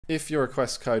If your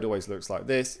request code always looks like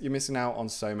this, you're missing out on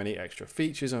so many extra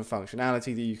features and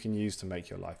functionality that you can use to make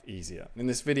your life easier. In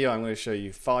this video, I'm going to show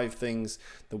you 5 things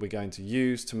that we're going to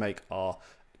use to make our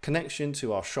connection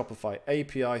to our Shopify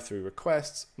API through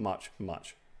requests much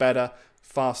better,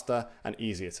 faster, and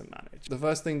easier to manage. The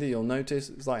first thing that you'll notice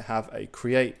is I have a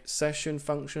create session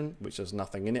function, which has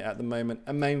nothing in it at the moment,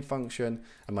 a main function,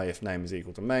 and my if name is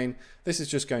equal to main. This is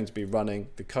just going to be running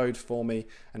the code for me.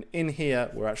 And in here,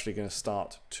 we're actually going to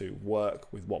start to work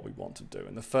with what we want to do.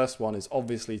 And the first one is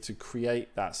obviously to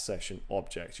create that session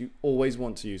object. You always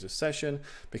want to use a session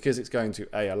because it's going to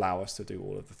allow us to do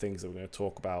all of the things that we're going to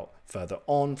talk about further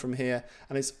on from here.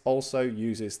 And it also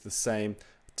uses the same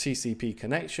TCP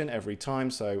connection every time,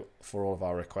 so for all of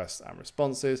our requests and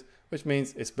responses, which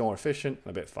means it's more efficient and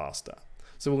a bit faster.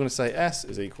 So we're going to say s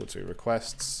is equal to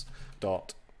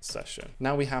requests.session.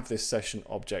 Now we have this session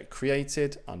object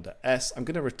created under s. I'm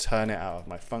going to return it out of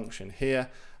my function here,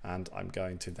 and I'm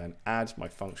going to then add my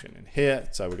function in here.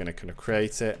 So we're going to kind of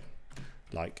create it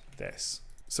like this.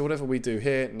 So whatever we do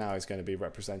here now is going to be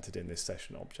represented in this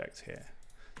session object here.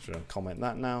 So I'll comment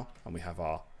that now, and we have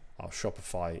our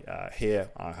Shopify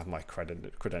here. I have my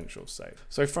credentials saved.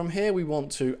 So from here, we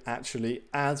want to actually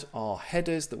add our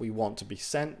headers that we want to be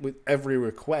sent with every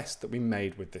request that we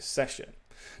made with this session.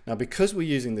 Now, because we're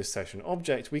using this session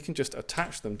object, we can just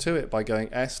attach them to it by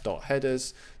going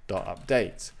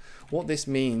s.headers.update. What this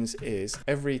means is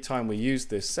every time we use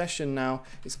this session now,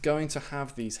 it's going to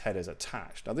have these headers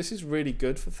attached. Now, this is really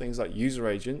good for things like user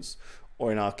agents, or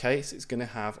in our case, it's going to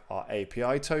have our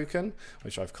API token,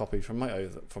 which I've copied from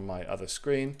my other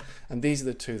screen. And these are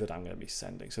the two that I'm going to be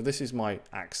sending. So this is my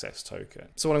access token.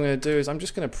 So what I'm going to do is I'm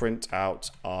just going to print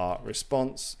out our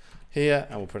response here,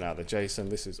 and we'll print out the JSON.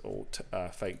 This is all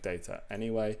fake data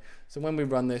anyway. So when we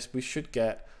run this, we should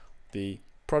get the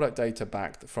product data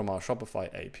back from our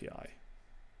Shopify API.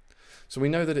 So we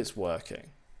know that it's working.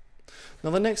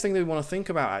 Now, the next thing that we want to think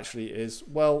about actually is,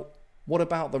 well, what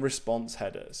about the response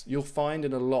headers? You'll find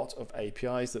in a lot of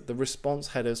APIs that the response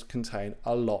headers contain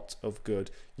a lot of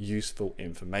good, useful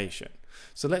information.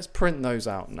 So let's print those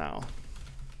out now.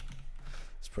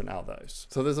 Let's print out those.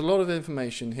 So there's a lot of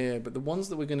information here, but the ones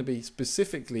that we're going to be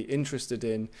specifically interested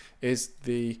in is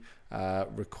the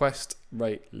request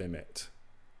rate limit.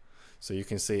 So you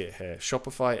can see it here,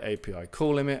 Shopify API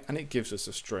call limit, and it gives us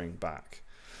a string back.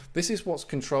 This is what's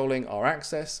controlling our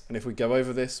access, and if we go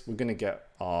over this, we're going to get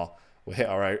we hit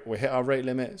our rate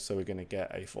limit, so we're going to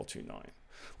get a 429.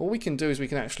 What we can do is we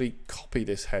can actually copy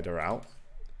this header out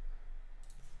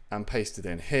and paste it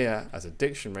in here as a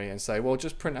dictionary and say, well,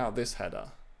 just print out this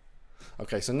header.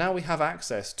 Okay, so now we have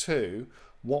access to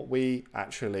what we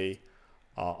actually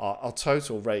our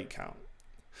total rate count.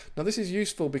 Now this is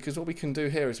useful because what we can do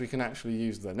here is we can actually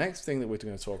use the next thing that we're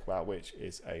going to talk about, which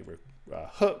is a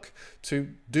hook, to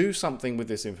do something with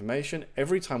this information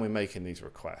every time we're making these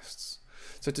requests.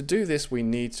 So to do this, we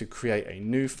need to create a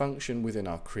new function within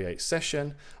our create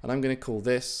session, and I'm going to call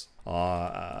this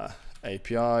our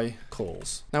API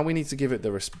calls. Now we need to give it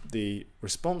the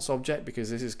response object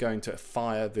because this is going to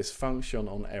fire this function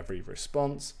on every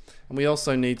response. And we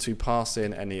also need to pass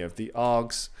in any of the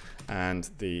args and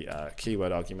the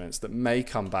keyword arguments that may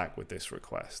come back with this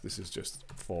request. This is just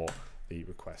for the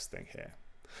request thing here.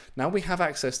 Now we have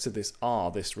access to this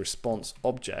this response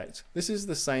object. This is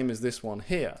the same as this one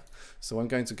here. So I'm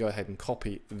going to go ahead and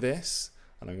copy this,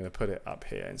 and I'm going to put it up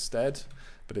here instead,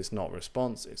 but it's not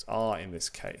response, it's R in this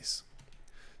case.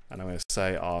 And I'm going to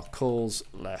say our calls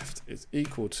left is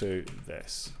equal to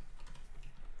this.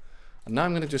 And now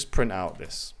I'm going to just print out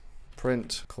this,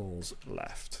 print calls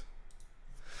left.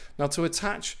 Now to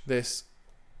attach this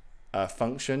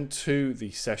function to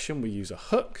the session, we use a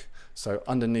hook. So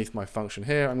underneath my function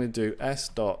here, I'm going to do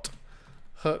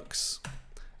s.hooks,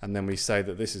 and then we say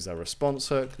that this is a response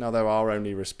hook. Now there are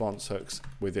only response hooks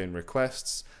within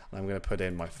requests, and I'm going to put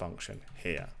in my function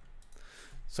here.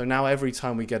 So now every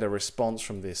time we get a response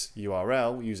from this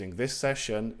URL using this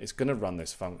session, it's going to run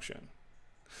this function.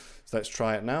 So let's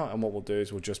try it now, and what we'll do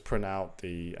is we'll just print out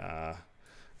the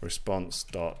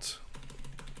response.json,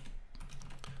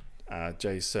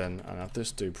 and I'll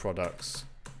just do products.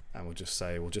 And we'll just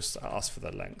ask for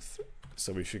the length.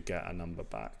 So we should get a number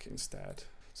back instead.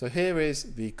 So here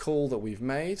is the call that we've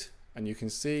made, and you can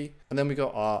see, and then we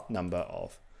got our number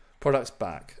of products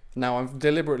back. Now I've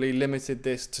deliberately limited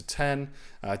this to 10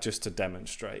 just to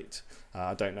demonstrate.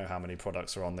 I don't know how many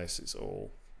products are on this. It's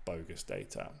all bogus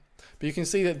data. But you can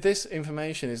see that this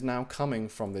information is now coming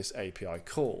from this API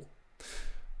call.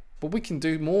 But we can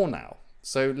do more now.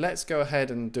 So let's go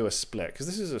ahead and do a split, because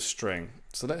this is a string.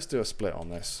 So let's do a split on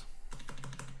this.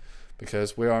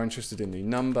 because we are interested in the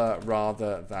number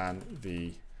rather than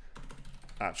the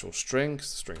actual string, because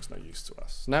the string's no use to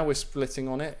us. Now we're splitting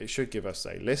on it. It should give us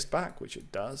a list back, which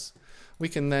it does. We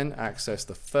can then access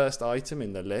the first item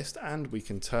in the list and we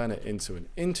can turn it into an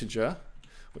integer,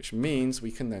 which means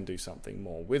we can then do something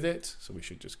more with it. So we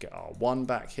should just get our 1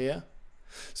 back here.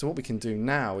 So what we can do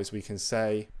now is we can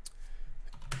say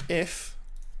if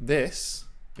this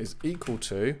is equal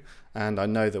to, and I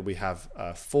know that we have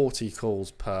 40 calls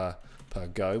per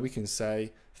go, we can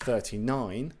say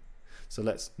 39. So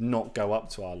let's not go up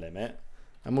to our limit,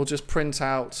 and we'll just print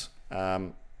out,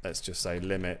 let's just say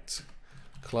limit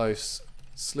close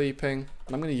sleeping,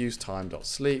 and I'm going to use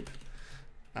time.sleep,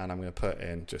 and I'm going to put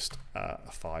in just a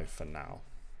 5 for now.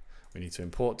 We need to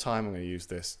import time. I'm going to use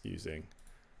this using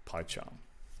PyCharm.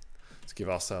 Let's give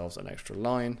ourselves an extra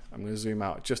line. I'm going to zoom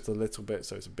out just a little bit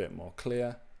so it's a bit more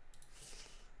clear.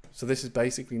 So this is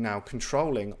basically now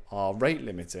controlling our rate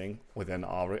limiting within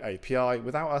our API.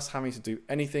 Without us having to do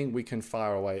anything, we can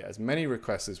fire away as many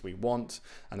requests as we want.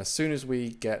 And as soon as we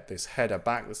get this header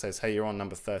back that says, hey, you're on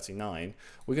number 39,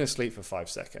 we're going to sleep for 5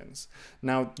 seconds.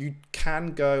 Now you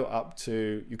can go up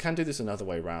to, you can do this another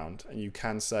way around, and you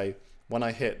can say, when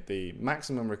I hit the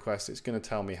maximum request, it's going to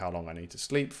tell me how long I need to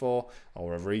sleep for,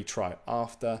 or a retry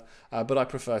after, but I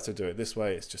prefer to do it this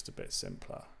way. It's just a bit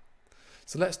simpler.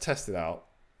 So let's test it out.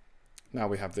 Now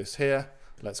we have this here.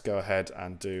 Let's go ahead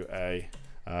and do a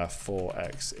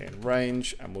 4x in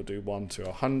range, and we'll do 1 to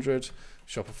 100.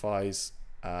 Shopify's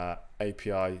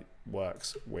API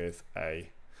works with a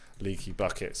leaky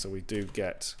bucket, so we do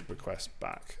get requests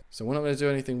back. So we're not going to do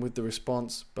anything with the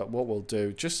response, but what we'll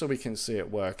do, just so we can see it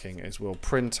working, is we'll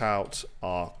print out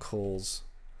our calls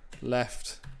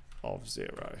left of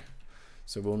 0.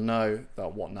 So we'll know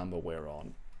that what number we're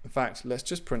on. In fact, let's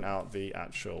just print out the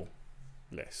actual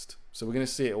list. So we're going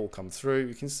to see it all come through.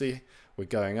 You can see we're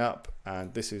going up,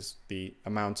 and this is the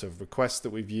amount of requests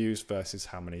that we've used versus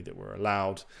how many that were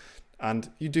allowed.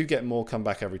 And you do get more come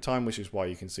back every time, which is why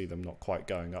you can see them not quite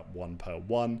going up 1 per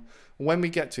 1. When we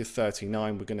get to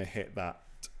 39, we're going to hit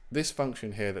this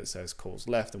function here that says calls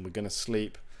left, and we're going to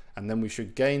sleep, and then we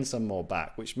should gain some more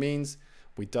back, which means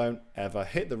we don't ever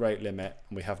hit the rate limit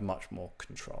and we have much more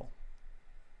control.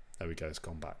 There we go, it's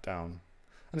gone back down.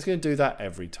 And it's going to do that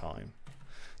every time.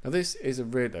 Now this is a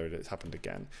really, there it is, happened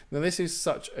again. Now this is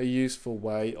such a useful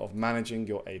way of managing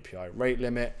your API rate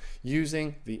limit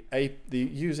using the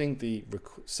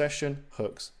session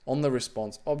hooks on the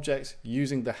response object,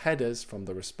 using the headers from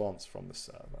the response from the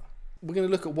server. We're going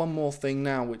to look at one more thing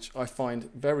now, which I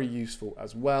find very useful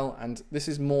as well, and this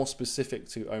is more specific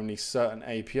to only certain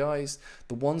APIs,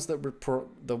 the ones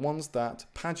that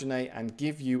paginate and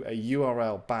give you a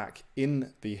URL back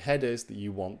in the headers that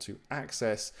you want to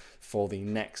access for the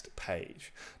next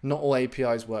page. Not all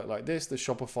APIs work like this. The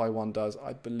Shopify one does.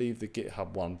 I believe the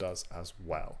GitHub one does as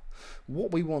well.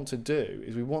 What we want to do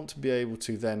is we want to be able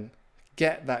to then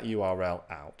get that URL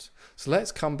out. So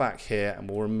let's come back here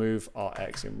and we'll remove our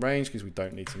X in range because we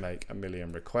don't need to make a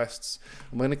million requests.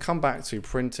 And we're going to come back to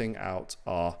printing out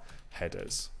our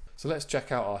headers. So let's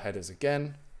check out our headers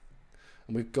again.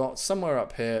 And we've got somewhere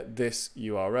up here this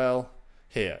URL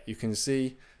here. You can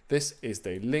see this is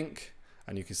the link,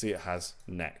 and you can see it has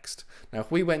next. Now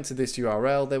if we went to this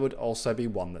URL, there would also be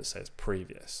one that says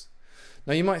previous.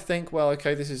 Now you might think, well,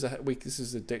 okay, this is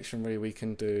a dictionary, we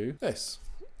can do this.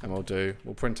 And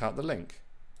we'll print out the link.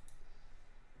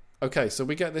 Okay, so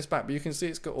we get this back, but you can see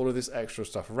it's got all of this extra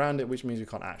stuff around it, which means we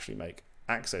can't actually make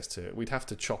access to it. We'd have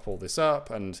to chop all this up,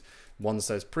 and one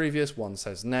says previous, one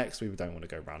says next. We don't want to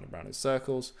go round and round in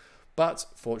circles, but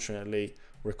fortunately,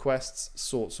 requests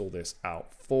sorts all this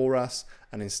out for us.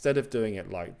 And instead of doing it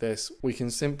like this, we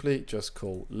can simply just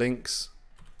call links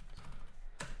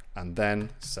and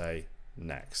then say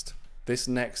next. This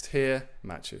next here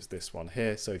matches this one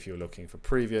here. So if you're looking for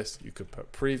previous, you could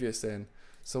put previous in.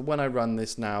 So when I run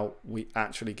this now, we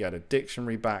actually get a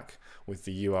dictionary back with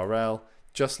the URL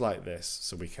just like this.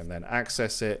 So we can then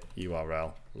access it,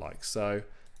 URL like so,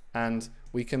 and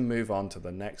we can move on to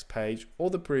the next page or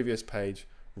the previous page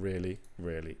really,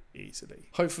 really easily.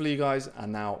 Hopefully you guys are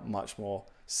now much more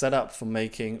set up for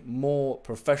making more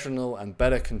professional and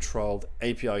better controlled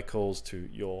API calls to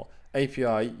your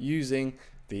API using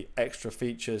the extra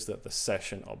features that the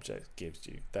session object gives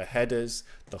you. The headers,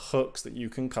 the hooks that you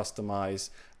can customize,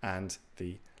 and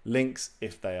the links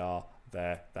if they are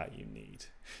there that you need.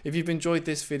 If you've enjoyed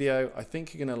this video, I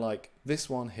think you're gonna like this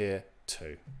one here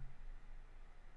too.